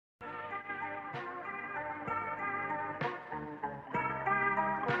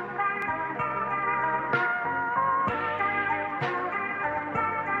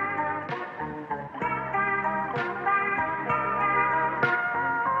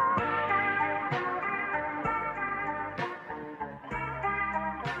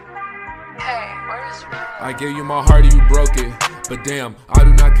I gave you my heart and you broke it. But damn, I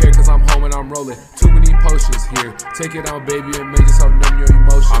do not care cause I'm home and I'm rolling. Too many potions here. Take it out, baby, and make yourself numb your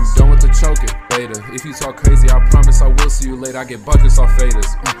emotions. I'm done with the choking. Later, if you talk crazy, I promise I will see you later. I get buckets off faders.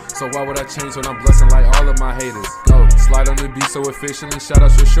 So why would I change when I'm blessing like all of my haters? Go, slide on the beat so efficiently. Shout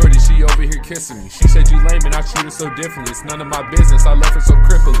out your shorty, she over here kissing me. She said you lame and I treat her so differently. It's none of my business, I left her so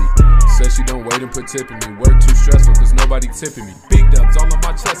cripply. Said she don't wait and put tipping me. Work too stressful cause nobody tipping me. Big dubs all on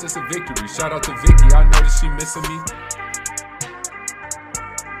my chest, it's a victory. Shout out to Vicky, I know that she missing me.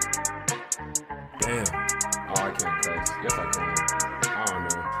 Damn. Oh, I can't curse. Yes, I can. I don't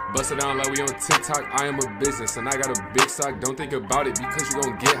know. Bust it down like we on TikTok. I am a business and I got a big sock. Don't think about it because you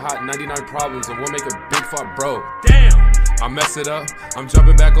gon' get hot. 99 problems and we'll make a big fuck, bro. Damn. I mess it up. I'm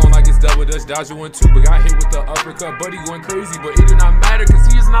jumping back on like it's double dutch. Dodger 1-2, but got hit with the uppercut. Buddy going crazy, but it do not matter cause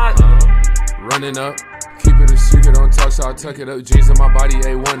he is not running up. Keep it a secret, don't talk, so I'll tuck it up. Jeans on my body,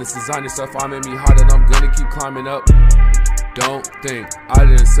 A1. It's designer stuff. I made me hot and I'm gonna keep climbing up. Don't think I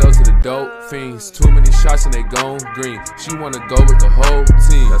didn't sell to the dope fiends. Too many shots and they gone green. She wanna go with the whole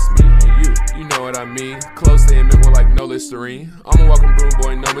team. That's me and you know what I mean. Close to intimate with like no Listerine. I'm a walking broom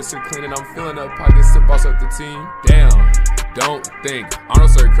boy, no Mr. Clean, and I'm filling up pockets to boss up the team. Damn, don't think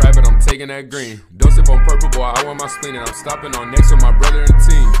Arnold started crabbing, I'm taking that green. Don't sip on purple, boy, I want my spleen, and I'm stopping on next with my brother and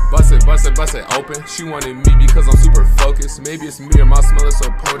team. Bust it open. She wanted me because I'm super focused. Maybe it's me or my smell is so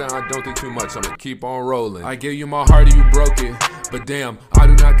potent. I don't think too much, I'ma keep on rolling. I gave you my heart and you broke it. But damn, I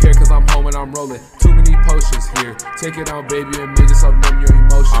do not care cause I'm home and I'm rolling. Too many potions here. Take it out, baby, and make yourself numb your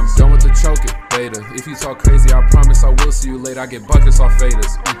emotions. I'm done with the choking. Later, if you talk crazy, I promise I will see you later. I get buckets off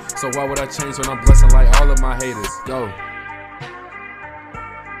faders. So why would I change when I'm blessing like all of my haters? Go.